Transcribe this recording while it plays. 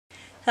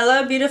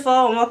Hello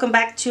beautiful and welcome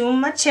back to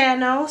my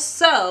channel.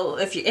 So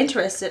if you're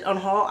interested on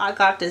how I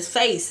got this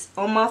face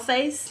on my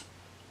face,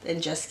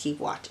 then just keep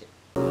watching.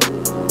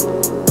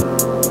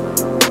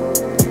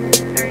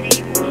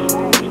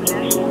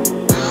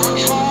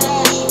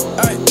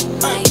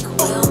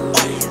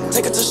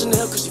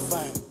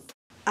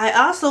 I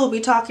also will be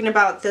talking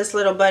about this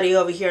little buddy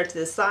over here to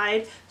the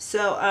side,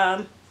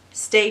 so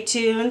stay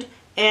tuned.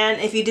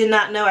 And if you did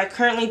not know, I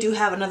currently do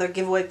have another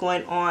giveaway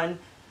going on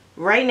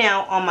right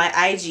now on my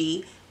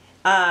IG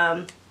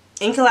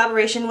in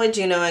collaboration with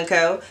Juno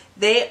Co.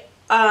 They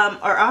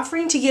are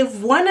offering to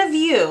give one of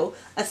you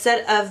a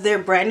set of their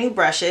brand new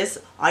brushes.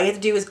 All you have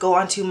to do is go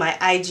onto my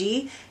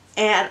IG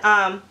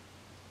and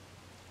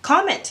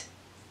comment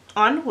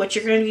on what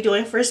you're going to be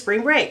doing for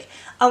spring break,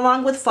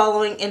 along with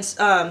following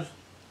following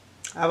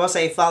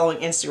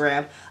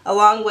Instagram,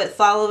 along with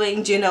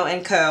following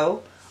Juno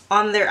Co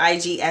on their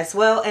IG as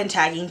well, and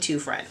tagging 2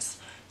 friends.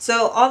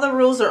 So all the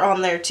rules are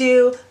on there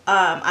too.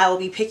 I will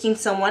be picking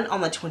someone on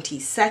the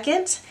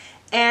 22nd,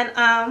 and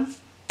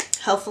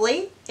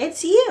hopefully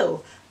it's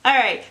you.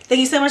 Alright, thank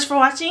you so much for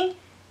watching,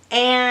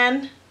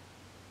 and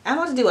I'm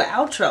about to do an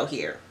outro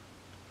here.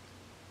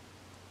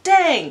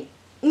 Dang,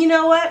 you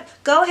know what?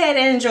 Go ahead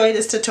and enjoy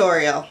this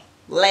tutorial.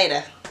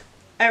 Later.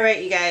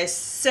 Alright you guys,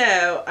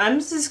 so I'm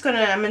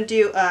gonna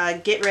do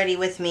get ready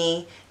with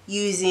me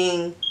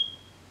using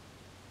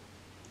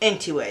in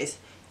 2 ways.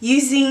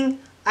 Using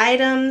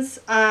items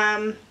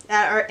that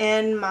are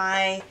in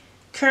my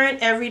current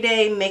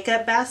everyday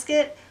makeup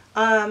basket.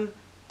 The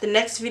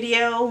next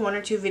video, 1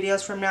 or 2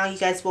 videos from now, you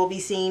guys will be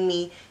seeing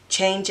me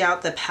change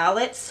out the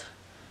palettes,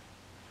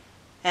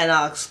 and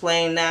I'll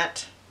explain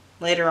that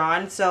later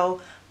on.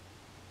 So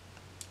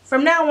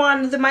from now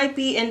on, there might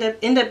be end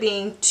up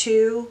being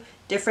 2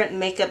 different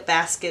makeup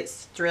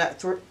baskets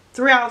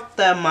throughout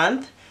the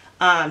month,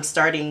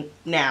 starting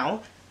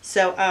now.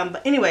 So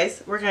but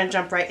anyways, we're gonna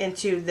jump right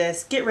into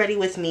this get ready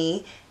with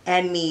me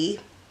and me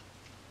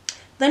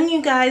letting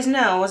you guys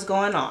know what's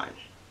going on.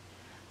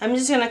 I'm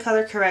just gonna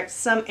color correct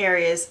some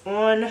areas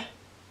on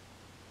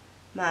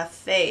my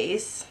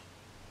face.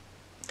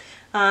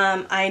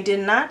 I did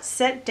not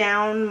set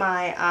down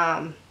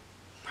my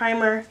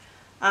primer.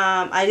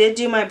 I did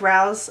do my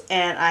brows,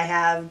 and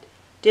I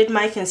did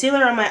my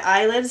concealer on my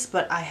eyelids,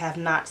 but I have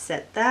not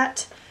set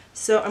that.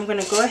 So I'm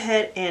gonna go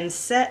ahead and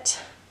set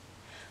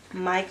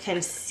my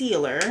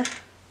concealer.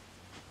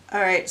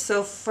 Alright,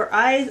 so for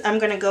eyes, I'm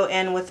going to go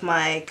in with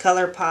my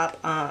ColourPop,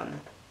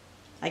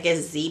 I guess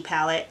Z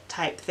palette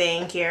type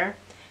thing here.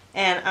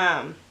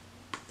 And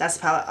that's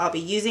the palette I'll be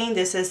using.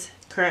 This is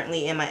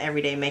currently in my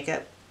everyday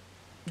makeup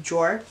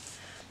drawer.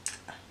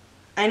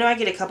 I know I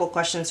get a couple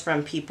questions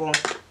from people.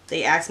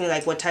 They ask me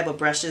like what type of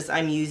brushes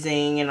I'm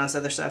using and all this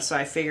other stuff, so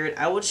I figured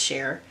I would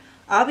share.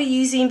 I'll be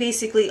using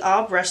basically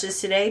all brushes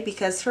today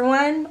because, for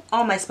one,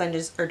 all my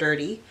sponges are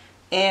dirty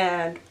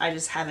and I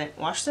just haven't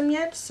washed them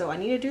yet, so I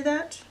need to do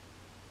that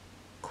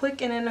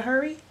quick and in a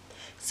hurry.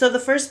 So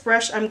the first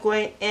brush I'm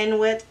going in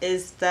with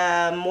is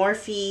the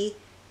Morphe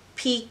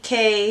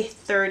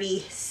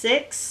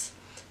PK36.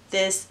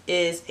 This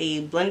is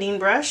a blending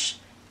brush,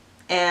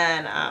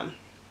 and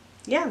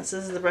yeah, this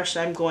is the brush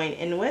that I'm going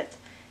in with.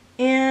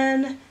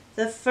 And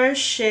the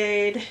first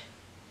shade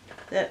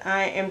that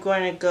I am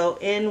going to go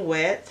in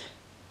with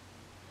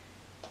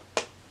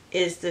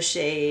is the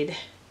shade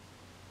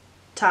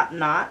Top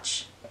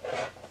Notch,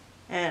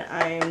 and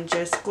I'm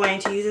just going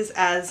to use this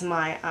as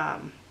my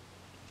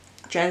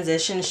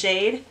transition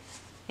shade.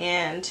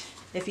 And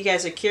if you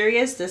guys are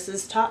curious, this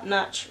is Top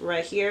Notch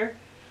right here.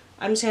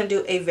 I'm just going to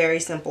do a very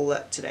simple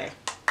look today.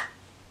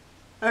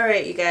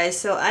 Alright you guys,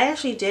 so I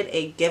actually did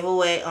a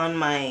giveaway on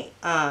my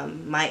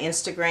my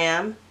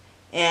Instagram,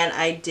 and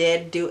I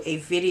did do a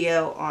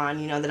video on,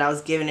 you know, that I was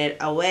giving it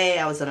away.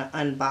 I was on an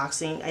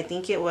unboxing. I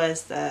think it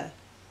was the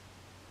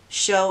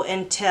show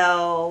and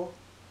tell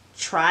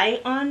try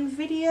on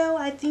video,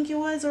 I think it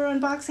was, or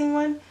unboxing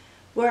one,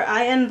 where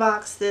I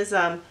unboxed this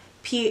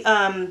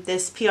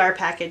this PR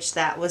package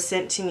that was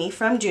sent to me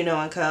from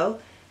Juno Co,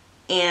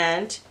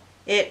 and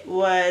it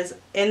was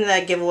in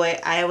the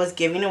giveaway. I was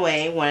giving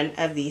away one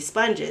of these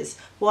sponges.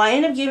 Well, I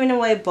ended up giving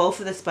away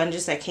both of the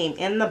sponges that came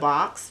in the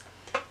box,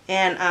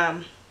 and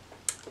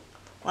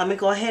let me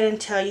go ahead and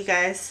tell you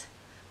guys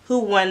who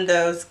won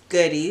those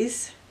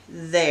goodies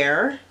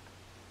there.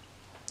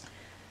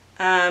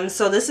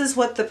 So this is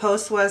what the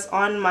post was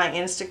on my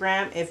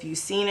Instagram. If you've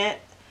seen it,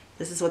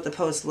 this is what the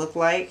post looked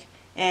like.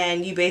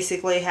 And you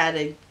basically had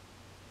to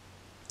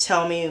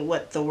tell me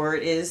what the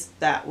word is.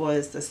 That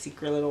was the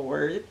secret little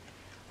word.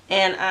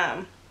 And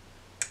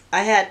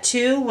I had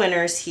 2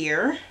 winners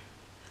here.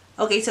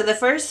 Okay, so the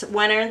first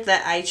winner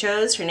that I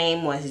chose, her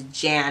name was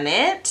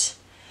Janet.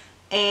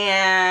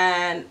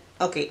 And,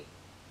 okay,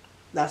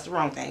 that's the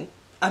wrong thing.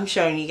 I'm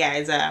showing you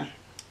guys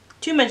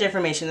too much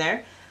information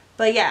there.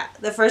 But yeah,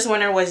 the first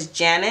winner was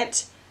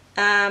Janet.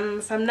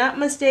 If I'm not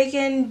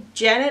mistaken,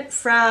 Janet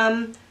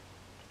from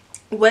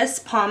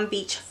West Palm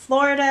Beach,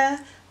 Florida.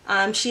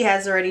 She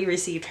has already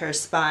received her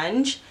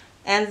sponge.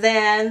 And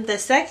then the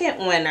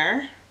second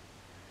winner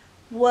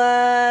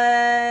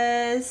was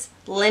Miss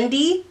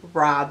Lindy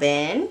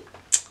Robin.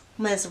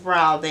 Miss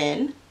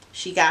Robin.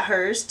 She got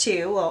hers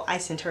too. Well, I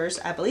sent hers.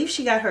 I believe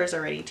she got hers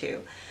already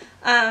too.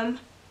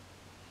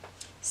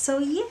 So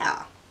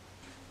yeah.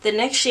 The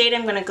next shade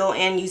I'm going to go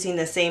in using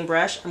the same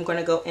brush. I'm going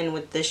to go in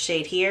with this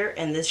shade here.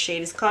 And this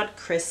shade is called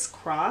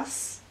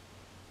Crisscross.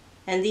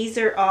 And these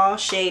are all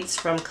shades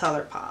from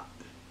ColourPop.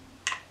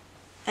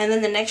 And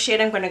then the next shade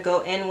I'm going to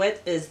go in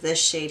with is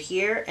this shade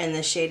here. And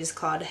this shade is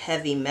called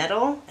Heavy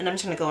Metal. And I'm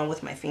just going to go in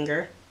with my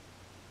finger.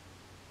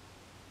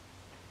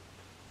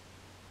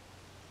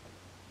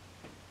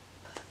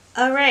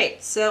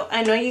 Alright, so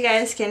I know you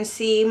guys can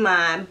see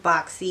my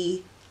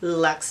Boxy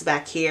Luxe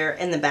back here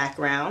in the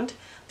background.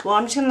 Well,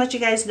 I'm just going to let you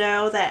guys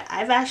know that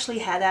I've actually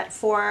had that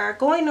for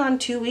going on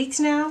 2 weeks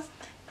now.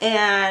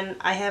 And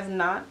I have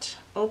not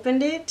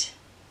opened it.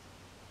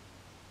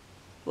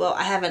 Well,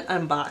 I haven't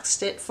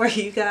unboxed it for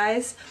you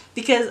guys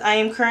because I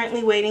am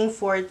currently waiting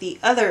for the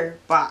other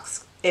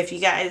box. If you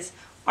guys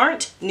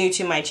aren't new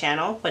to my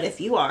channel, but if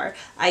you are,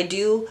 I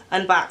do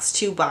unbox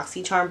 2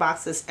 BoxyCharm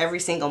boxes every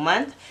single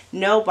month.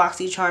 No,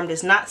 BoxyCharm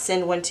does not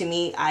send one to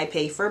me. I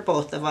pay for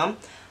both of them.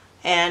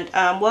 And,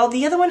 well,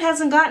 the other one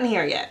hasn't gotten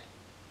here yet.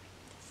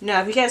 Now,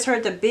 have you guys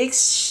heard the big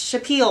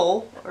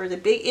spiel or the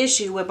big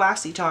issue with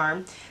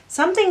BoxyCharm?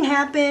 Something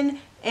happened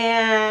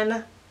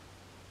and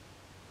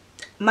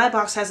my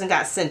box hasn't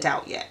got sent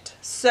out yet.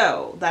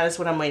 So that is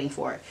what I'm waiting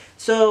for.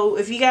 So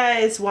if you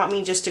guys want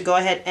me just to go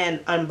ahead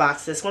and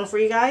unbox this one for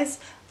you guys,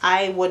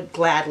 I would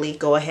gladly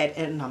go ahead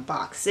and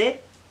unbox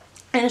it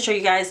and show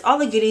you guys all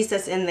the goodies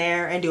that's in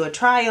there and do a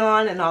try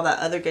on and all that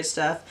other good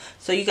stuff.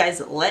 So you guys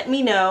let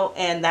me know,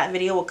 and that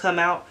video will come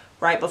out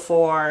right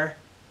before,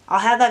 I'll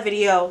have that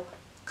video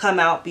come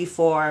out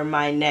before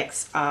my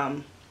next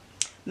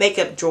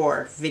makeup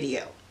drawer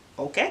video.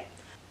 Okay?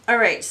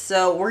 Alright,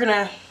 so we're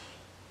gonna,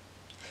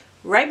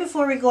 right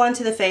before we go on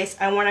to the face,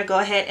 I want to go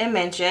ahead and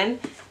mention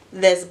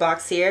this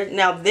box here.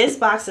 Now, this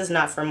box is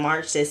not for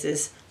March. This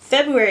is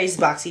February's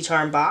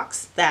BoxyCharm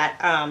box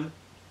that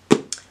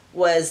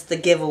was the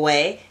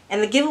giveaway.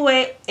 And the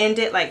giveaway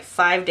ended like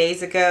 5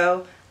 days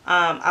ago.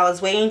 I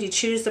was waiting to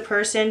choose the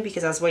person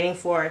because I was waiting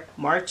for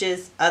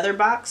March's other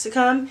box to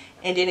come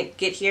and didn't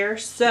get here.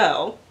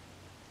 So,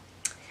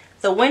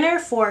 the winner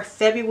for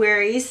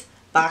February's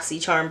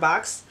BoxyCharm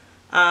box,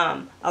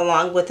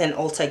 along with an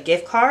Ulta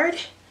gift card,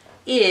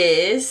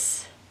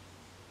 is,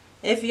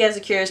 if you guys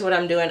are curious what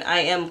I'm doing, I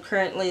am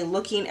currently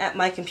looking at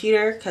my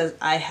computer because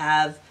I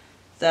have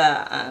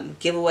the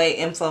giveaway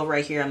info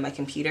right here on my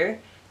computer.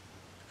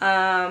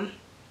 So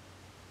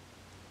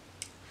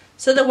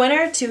the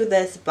winner to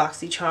this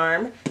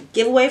BoxyCharm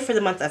giveaway for the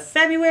month of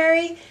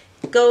February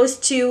goes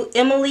to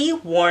Emily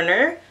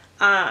Warner.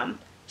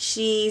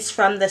 She's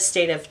from the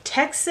state of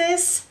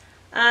Texas.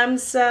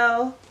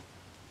 So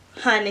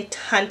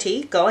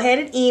Hunty, go ahead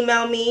and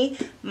email me.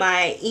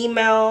 My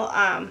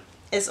email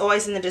is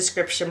always in the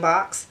description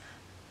box,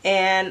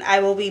 and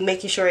I will be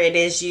making sure it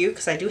is you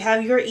because I do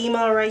have your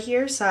email right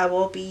here, so I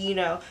will be, you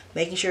know,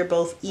 making sure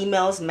both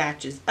emails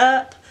matches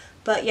up.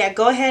 But yeah,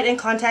 go ahead and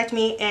contact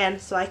me,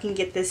 and so I can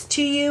get this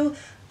to you.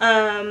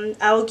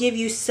 I will give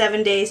you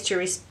 7 days to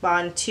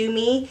respond to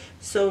me.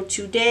 So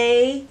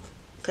today,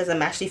 because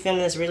I'm actually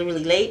filming this really,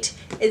 really late,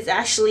 it's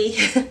actually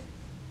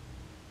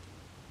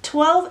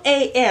 12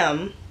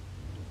 a.m.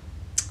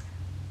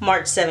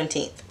 March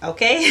 17th,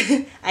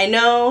 okay? I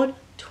know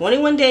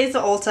 21 days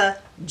of Ulta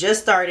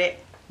just started,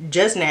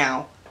 just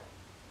now.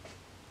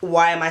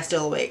 Why am I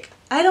still awake?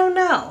 I don't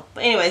know.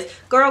 But anyways,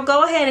 girl,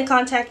 go ahead and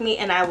contact me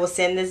and I will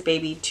send this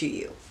baby to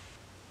you.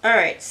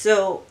 Alright,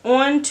 so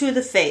on to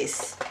the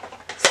face.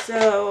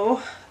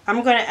 So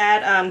I'm going to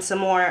add some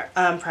more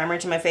primer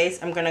to my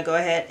face. I'm going to go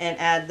ahead and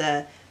add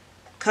the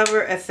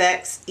Cover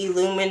FX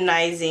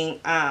Illuminizing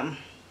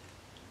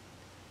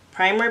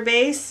primer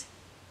base.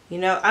 You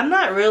know, I'm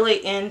not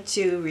really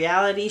into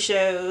reality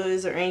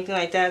shows or anything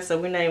like that, so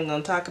we're not even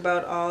going to talk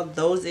about all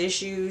those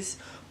issues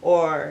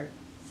or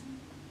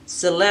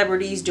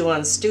celebrities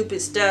doing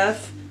stupid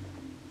stuff.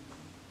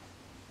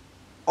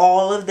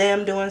 All of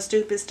them doing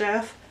stupid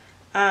stuff.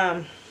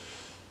 But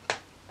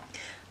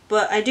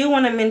I do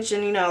want to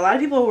mention, you know, a lot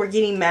of people were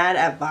getting mad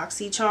at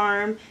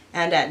BoxyCharm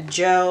and at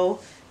Joe.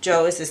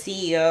 Joe is the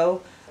CEO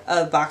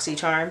of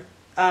BoxyCharm.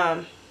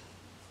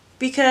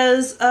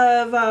 Because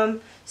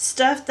of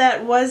stuff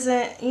that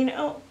wasn't, you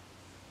know,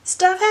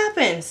 stuff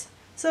happens.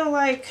 So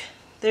like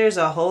there's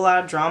a whole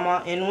lot of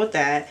drama in with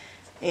that,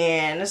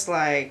 and it's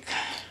like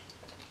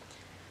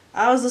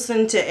I was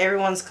listening to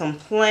everyone's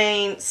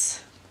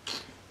complaints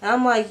and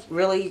I'm like,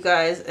 really, you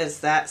guys, it's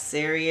that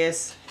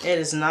serious? It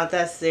is not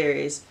that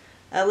serious.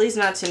 At least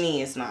not to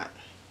me, it's not.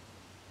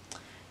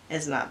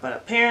 It's not. But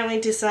apparently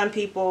to some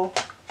people,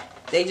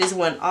 they just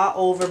went all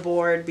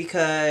overboard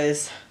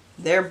because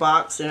their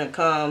box didn't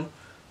come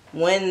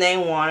when they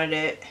wanted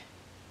it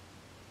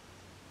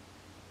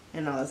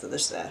and all this other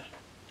stuff.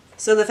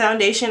 So the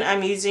foundation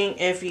I'm using,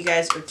 if you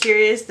guys are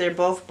curious, they're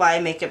both by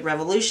Makeup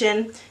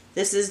Revolution.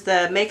 This is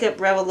the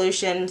Makeup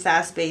Revolution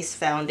Fast Base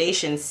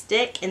Foundation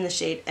Stick in the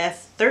shade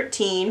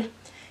F13,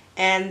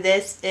 And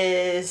this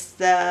is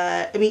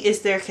is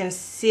their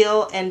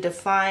Conceal and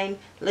Define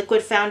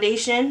Liquid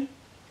Foundation.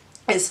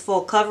 It's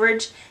full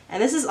coverage,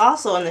 and this is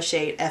also in the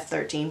shade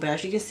F13, but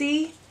as you can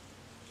see,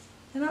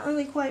 they don't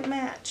really quite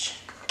match.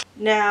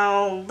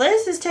 Now,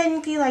 this is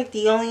technically like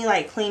the only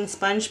like clean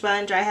sponge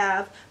I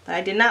have, but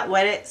I did not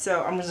wet it,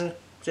 so I'm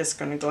just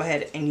gonna go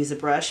ahead and use a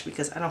brush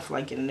because I don't feel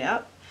like getting it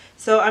out.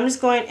 So I'm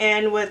just going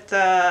in with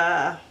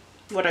the,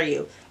 what are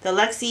you? The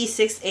Lexi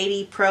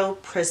 680 Pro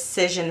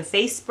Precision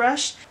Face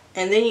Brush.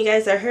 And then you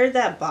guys, I heard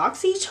that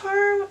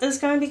BoxyCharm is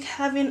going to be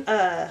having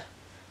a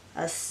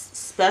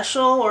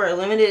special or a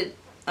limited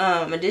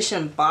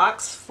edition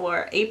box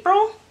for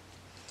April.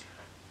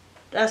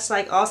 That's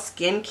like all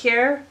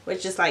skincare,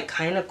 which is like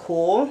kind of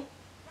cool.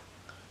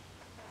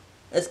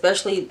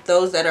 Especially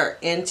those that are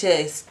into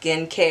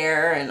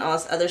skincare and all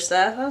this other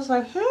stuff. I was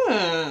like,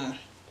 I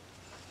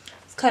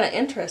was kind of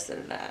interested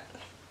in that.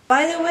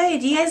 By the way,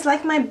 do you guys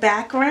like my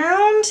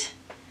background?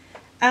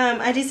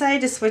 I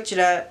decided to switch it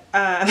up.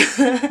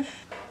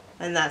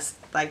 And that's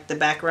like the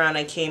background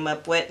I came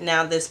up with.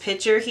 Now this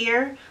picture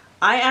here,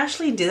 I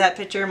actually did that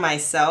picture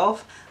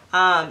myself.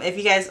 If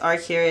you guys are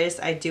curious,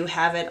 I do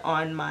have it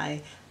on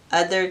my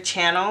other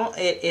channel.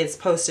 It is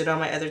posted on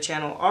my other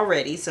channel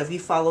already, so if you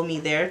follow me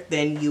there,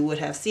 then you would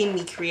have seen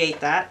me create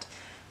that.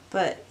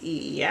 But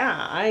yeah,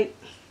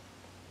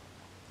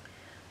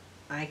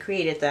 I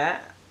created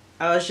that.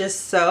 I was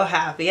just so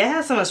happy. I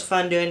had so much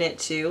fun doing it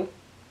too.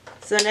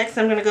 So next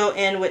I'm going to go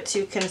in with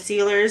 2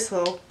 concealers,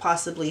 well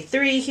possibly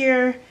 3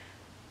 here.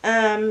 You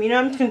know,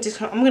 I'm going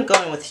to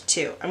go in with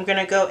 2. I'm going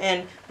to go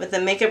in with the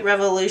Makeup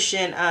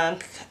Revolution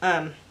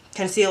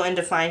Conceal and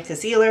Define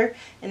Concealer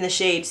in the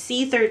shade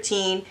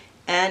C13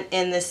 and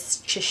in the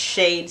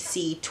shade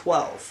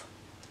C12.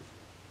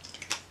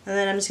 And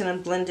then I'm just going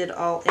to blend it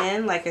all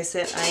in. Like I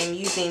said, I am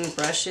using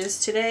brushes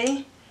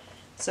today.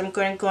 So I'm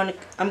going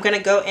to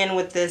go in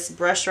with this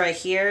brush right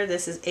here.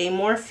 This is a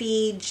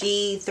Morphe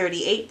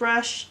G38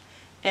 brush.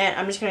 And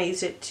I'm just going to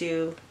use it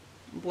to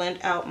blend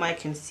out my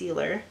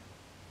concealer.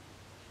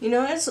 You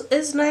know,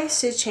 it's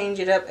nice to change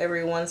it up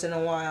every once in a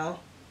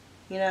while.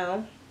 You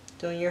know,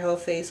 doing your whole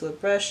face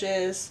with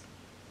brushes.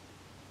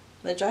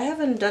 Which I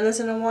haven't done this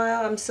in a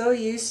while. I'm so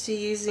used to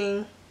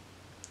using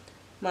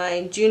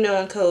my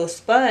Juno Co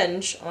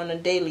sponge on a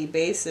daily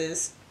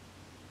basis.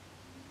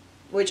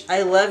 Which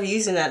I love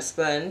using that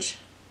sponge.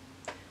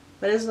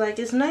 But it's like,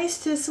 it's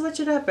nice to switch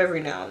it up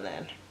every now and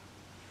then.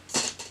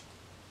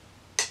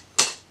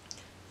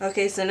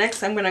 Okay, so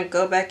next I'm going to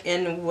go back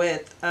in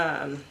with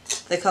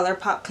the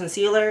ColourPop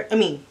concealer.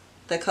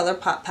 The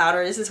ColourPop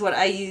powder. This is what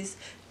I use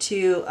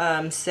to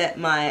set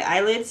my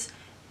eyelids.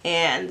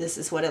 And this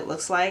is what it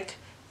looks like.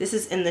 This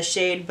is in the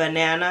shade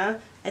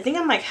Banana. I think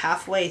I'm like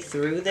halfway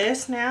through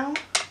this now.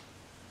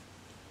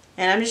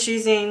 And I'm just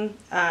using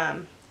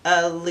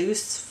a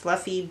loose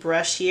fluffy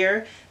brush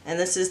here. And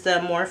this is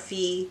the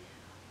Morphe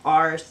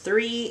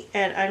R3.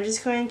 And I'm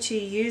just going to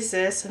use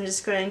this. I'm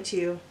just going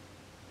to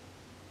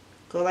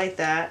go like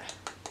that,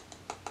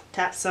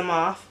 tap some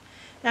off,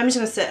 and I'm just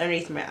going to set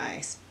underneath my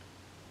eyes.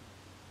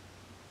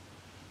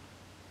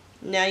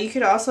 Now you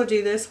could also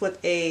do this with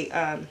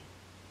a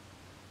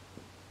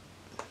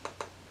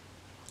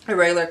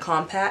regular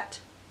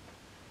compact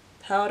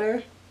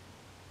powder.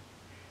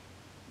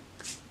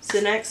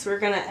 So next we're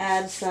going to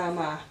add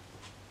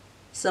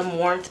some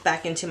warmth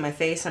back into my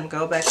face. I'm going to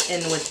go back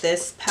in with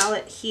this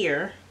palette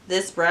here.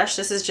 This brush,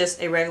 this is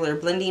just a regular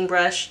blending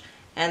brush.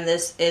 And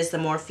this is the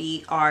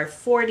Morphe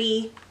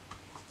R40.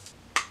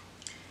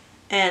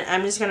 And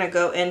I'm just going to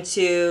go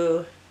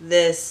into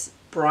this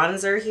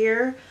bronzer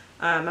here.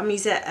 I'm going to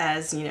use it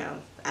as, you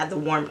know, add the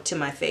warmth to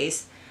my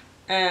face.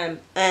 And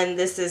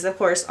this is, of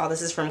course, all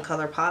this is from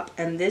ColourPop.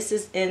 And this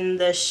is in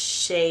the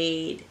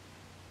shade,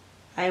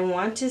 I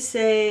want to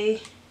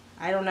say,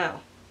 I don't know,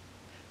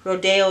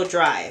 Rodeo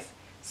Drive.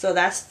 So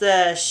that's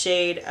the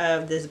shade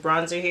of this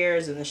bronzer here,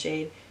 is in the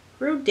shade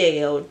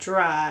Rodeo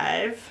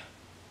Drive.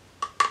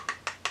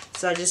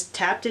 So I just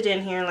tapped it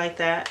in here like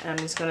that, and I'm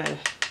just going to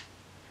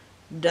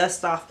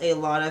dust off a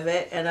lot of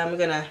it, and I'm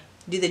going to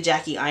do the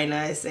Jackie Aina,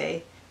 I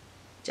say.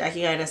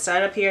 Jackie Aina,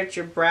 start up here at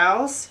your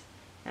brows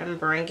and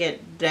bring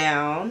it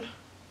down.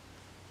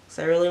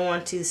 So I really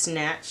want to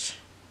snatch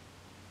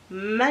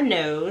my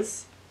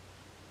nose,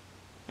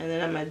 and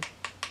then I'm going to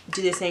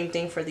do the same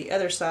thing for the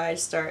other side,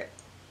 start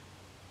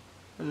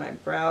where my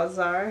brows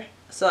are.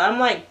 So I'm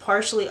like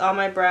partially on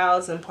my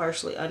brows and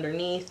partially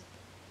underneath.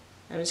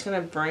 I'm just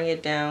going to bring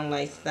it down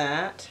like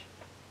that.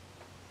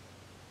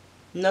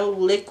 No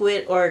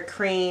liquid or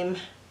cream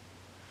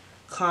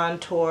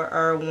contour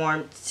or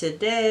warmth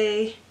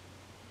today.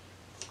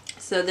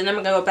 So then I'm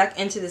going to go back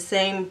into the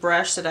same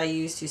brush that I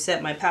used to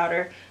set my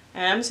powder.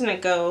 And I'm just going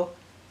to go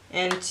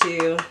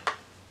into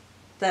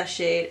that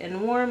shade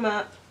and warm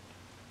up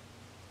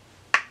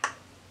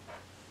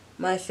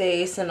my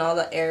face and all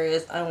the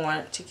areas I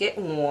want to get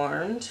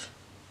warmed.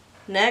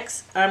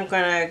 Next, I'm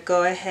going to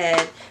go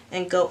ahead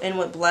and go in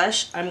with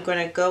blush. I'm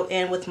going to go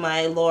in with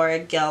my Laura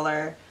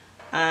Geller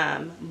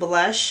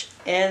blush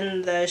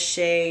in the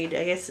shade,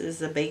 I guess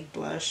it's a baked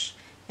blush,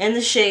 in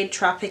the shade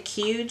Tropic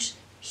Hues,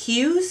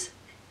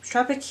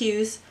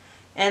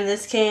 and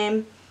this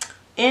came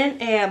in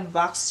a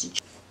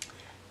BoxyCharm.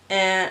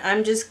 And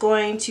I'm just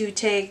going to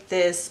take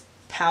this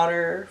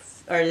powder,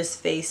 or this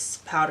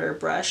face powder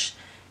brush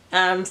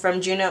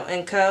from Juno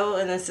Co,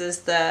 and this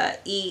is the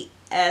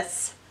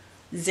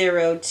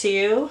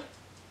ES02.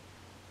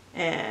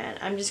 And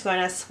I'm just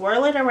going to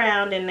swirl it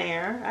around in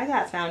there. I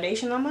got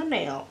foundation on my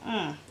nail.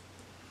 I'm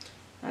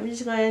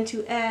just going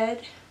to add.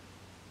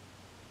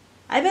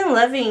 I've been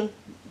loving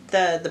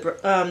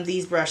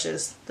these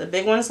brushes, the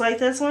big ones like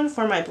this one,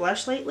 for my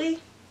blush lately.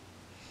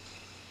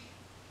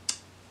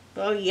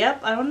 Oh,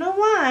 yep, I don't know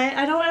why.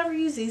 I don't ever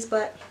use these,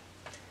 but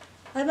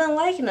I've been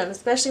liking them,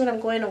 especially when I'm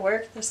going to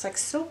work. They're like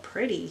so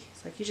pretty.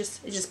 It's like it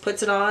just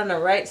puts it on the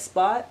right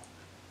spot.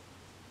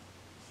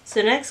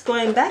 So next,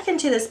 going back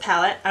into this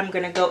palette, I'm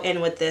going to go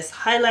in with this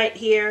highlight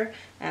here,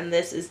 and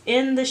this is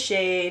in the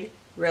shade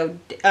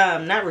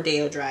not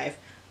Rodeo Drive,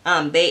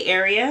 Bay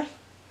Area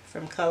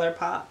from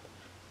ColourPop.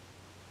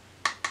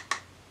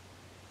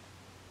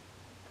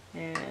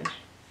 And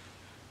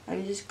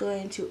I'm just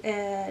going to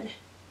add,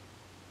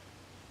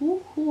 we're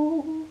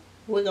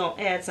going to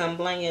add some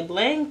bling and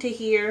bling to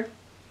here.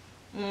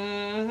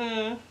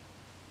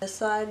 This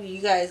side,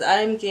 you guys,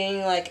 I'm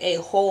getting like a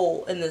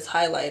hole in this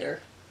highlighter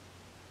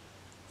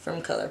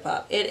from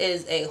ColourPop. It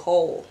is a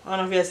hole. I don't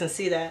know if you guys can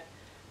see that,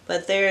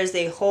 but there is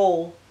a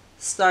hole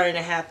starting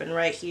to happen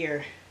right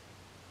here.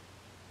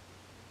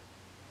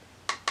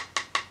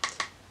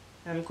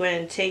 I'm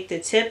going to take the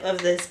tip of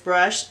this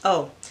brush.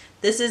 Oh,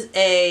 this is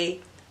a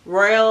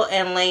Royal &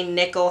 Lane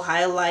Nickel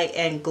Highlight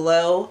and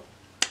Glow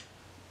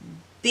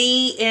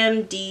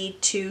BMD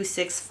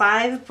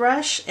 265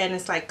 brush, and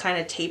it's like kind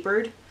of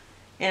tapered.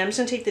 And I'm just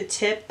going to take the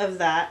tip of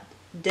that,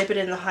 dip it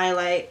in the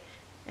highlight,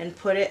 and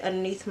put it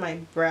underneath my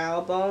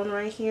brow bone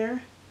right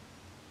here.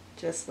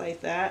 Just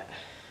like that.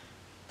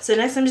 So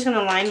next I'm just going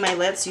to line my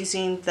lips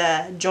using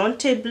the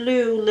Jaunty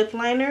Blue lip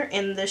liner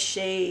in the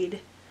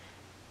shade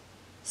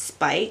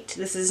Spite.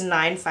 This is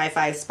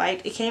 955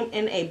 Spite. It came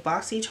in a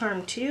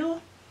BoxyCharm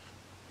too.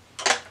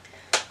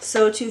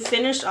 So to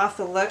finish off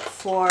the look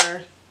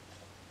for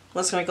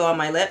what's going to go on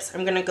my lips,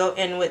 I'm going to go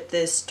in with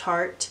this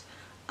Tarte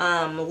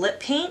lip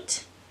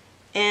paint.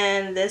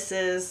 And this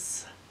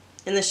is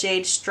in the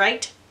shade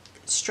Strike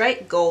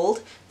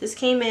Gold. This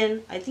came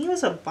in, I think it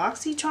was a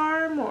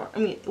BoxyCharm, or I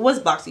mean it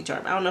was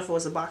BoxyCharm. I don't know if it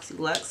was a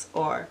BoxyLuxe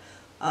or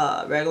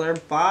a regular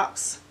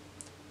box.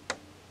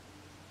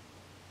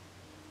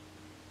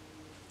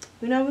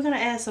 You know, we're going to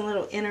add some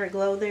little inner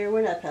glow there.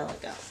 Where'd that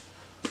palette go?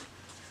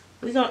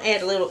 We're going to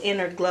add a little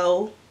inner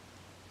glow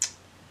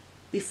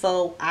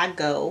before I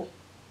go.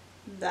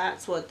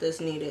 That's what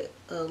this needed.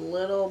 A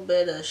little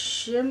bit of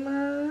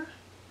shimmer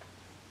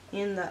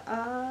in the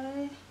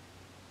eye.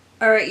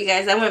 Alright, you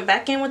guys, I went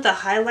back in with the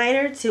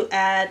highlighter to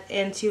add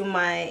into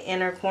my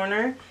inner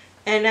corner.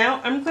 And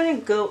now I'm going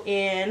to go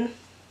in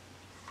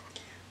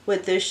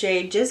with this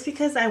shade just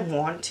because I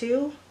want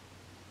to.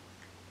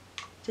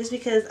 I'm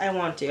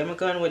going to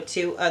go in with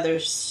two other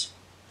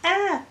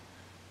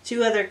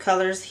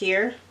colors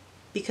here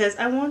because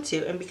I want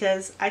to, and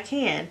because I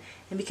can,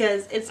 and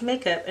because it's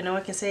makeup and no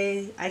one can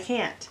say I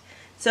can't.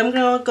 So I'm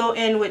going to go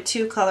in with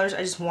two colors.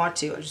 I just want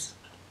to.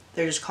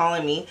 They're just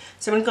calling me.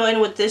 So I'm going to go in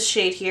with this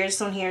shade here. This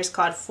one here is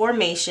called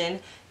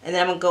Formation, and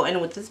then I'm going to go in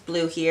with this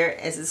blue here,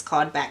 as it's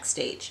called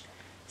Backstage.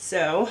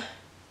 So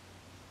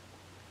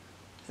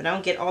if I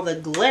don't get all the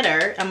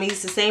glitter, I'm going to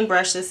use the same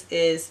brush. This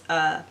is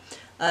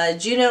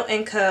Juno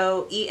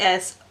Co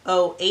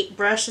ES08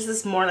 brush. This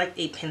is more like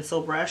a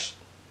pencil brush.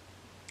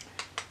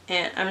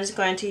 And I'm just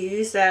going to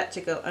use that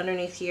to go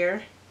underneath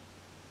here.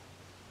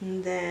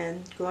 And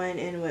then going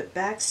in with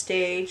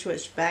Backstage,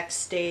 which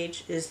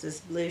Backstage is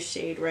this blue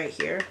shade right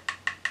here.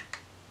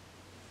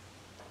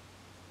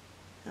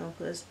 I'll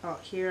put this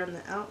out here on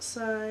the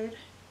outside.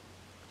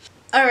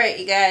 Alright,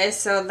 you guys,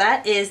 so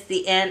that is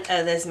the end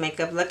of this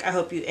makeup look. I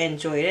hope you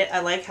enjoyed it. I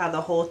like how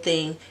the whole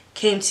thing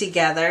came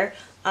together.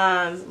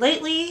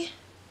 Lately,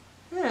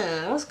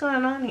 what's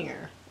going on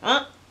here?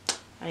 I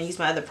used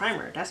my other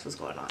primer. That's what's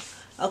going on.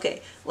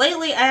 Okay,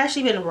 lately I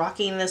actually been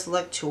rocking this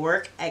look to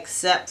work,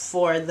 except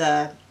for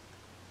the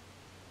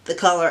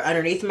color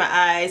underneath my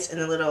eyes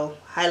and the little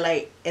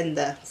highlight in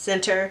the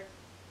center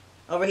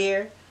over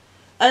here.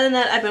 Other than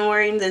that, I've been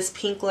wearing this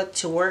pink look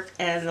to work,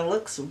 and it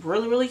looks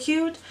really, really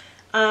cute.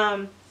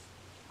 It's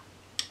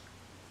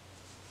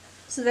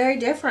very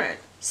different.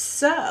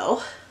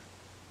 So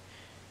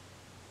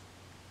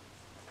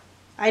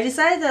I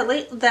decided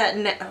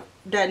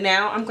that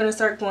now I'm going to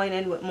start going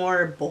in with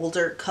more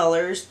bolder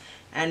colors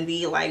and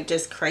be like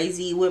just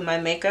crazy with my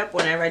makeup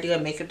whenever I do a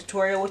makeup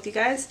tutorial with you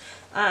guys.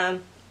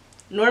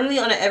 Normally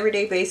on an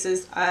everyday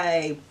basis,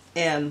 I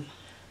am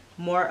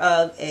more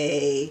of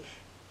a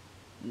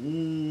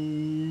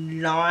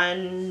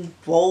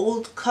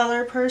non-bold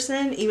color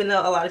person, even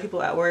though a lot of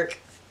people at work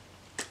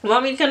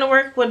want me to kind of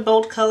work with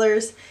bold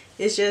colors.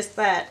 It's just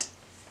that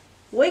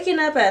waking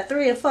up at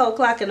 3 and 4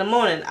 o'clock in the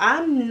morning,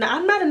 I'm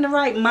not in the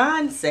right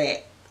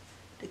mindset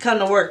to come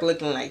to work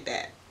looking like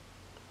that.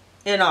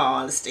 in all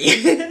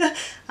honesty.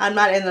 I'm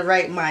not in the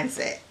right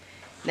mindset.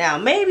 Now,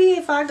 maybe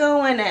if I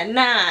go in at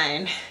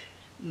 9,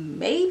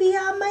 maybe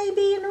I may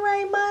be in the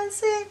right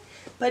mindset.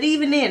 But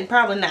even then,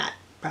 probably not.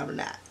 Probably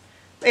not.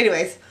 But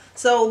anyways,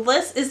 so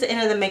this is the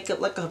end of the makeup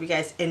look. I hope you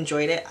guys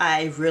enjoyed it.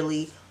 I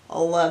really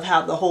love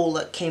how the whole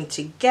look came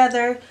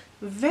together.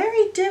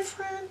 Very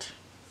different.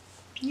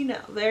 You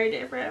know, very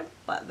different,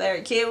 but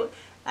very cute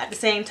at the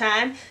same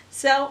time.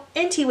 So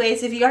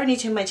anyways, if you are new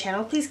to my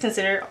channel, please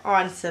consider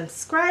on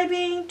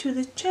subscribing to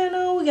the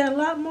channel. We got a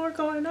lot more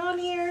going on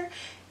here.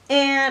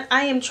 And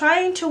I am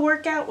trying to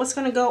work out what's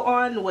going to go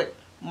on with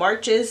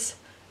March's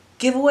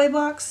giveaway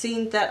box,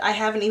 seeing that I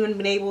haven't even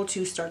been able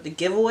to start the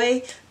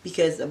giveaway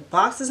because the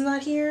box is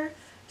not here.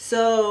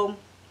 So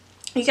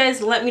you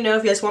guys let me know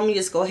if you guys want me to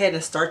just go ahead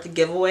and start the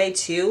giveaway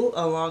too,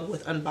 along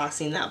with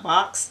unboxing that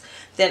box.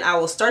 Then I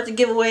will start the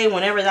giveaway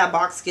whenever that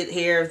box gets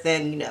here.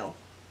 Then, you know,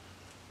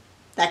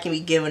 that can be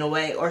given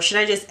away. Or should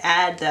I just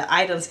add the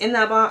items in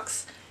that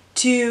box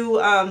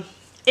to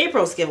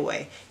April's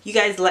giveaway? You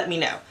guys let me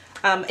know.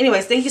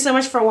 Anyways, thank you so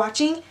much for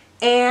watching.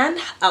 And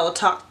I will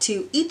talk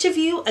to each of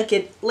you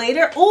again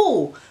later.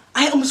 Oh,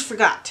 I almost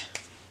forgot.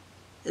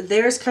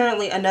 There's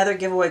currently another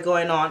giveaway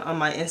going on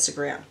my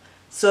Instagram.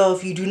 So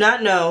if you do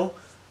not know,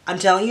 I'm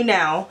telling you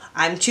now,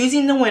 I'm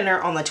choosing the winner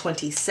on the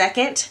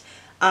 22nd.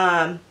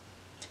 I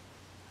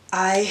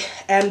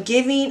am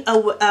giving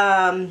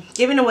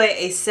away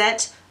a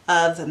set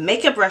of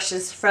makeup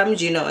brushes from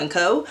Juno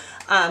Co,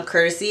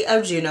 courtesy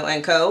of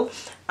Juno Co.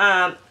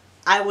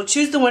 I will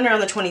choose the winner on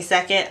the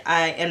 22nd.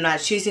 I am not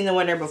choosing the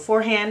winner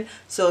beforehand.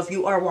 So if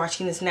you are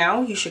watching this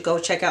now, you should go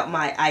check out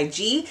my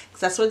IG,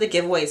 because that's where the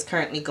giveaway is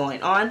currently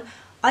going on.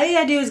 All you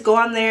gotta do is go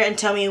on there and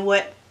tell me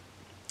what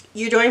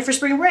you're doing for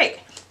spring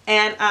break.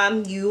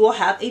 And you will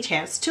have a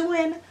chance to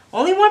win.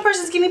 Only one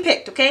person's getting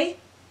picked, okay?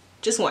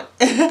 Just one.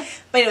 But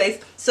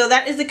anyways, so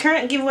that is the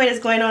current giveaway that's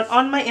going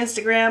on my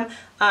Instagram.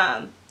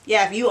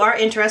 Yeah, if you are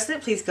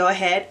interested, please go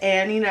ahead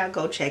and, you know,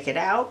 go check it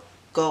out.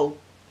 Go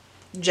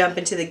jump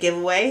into the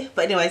giveaway.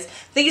 But anyways,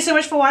 thank you so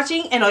much for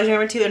watching, and always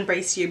remember to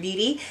embrace your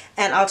beauty,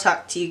 and I'll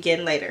talk to you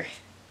again later.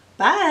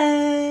 Bye.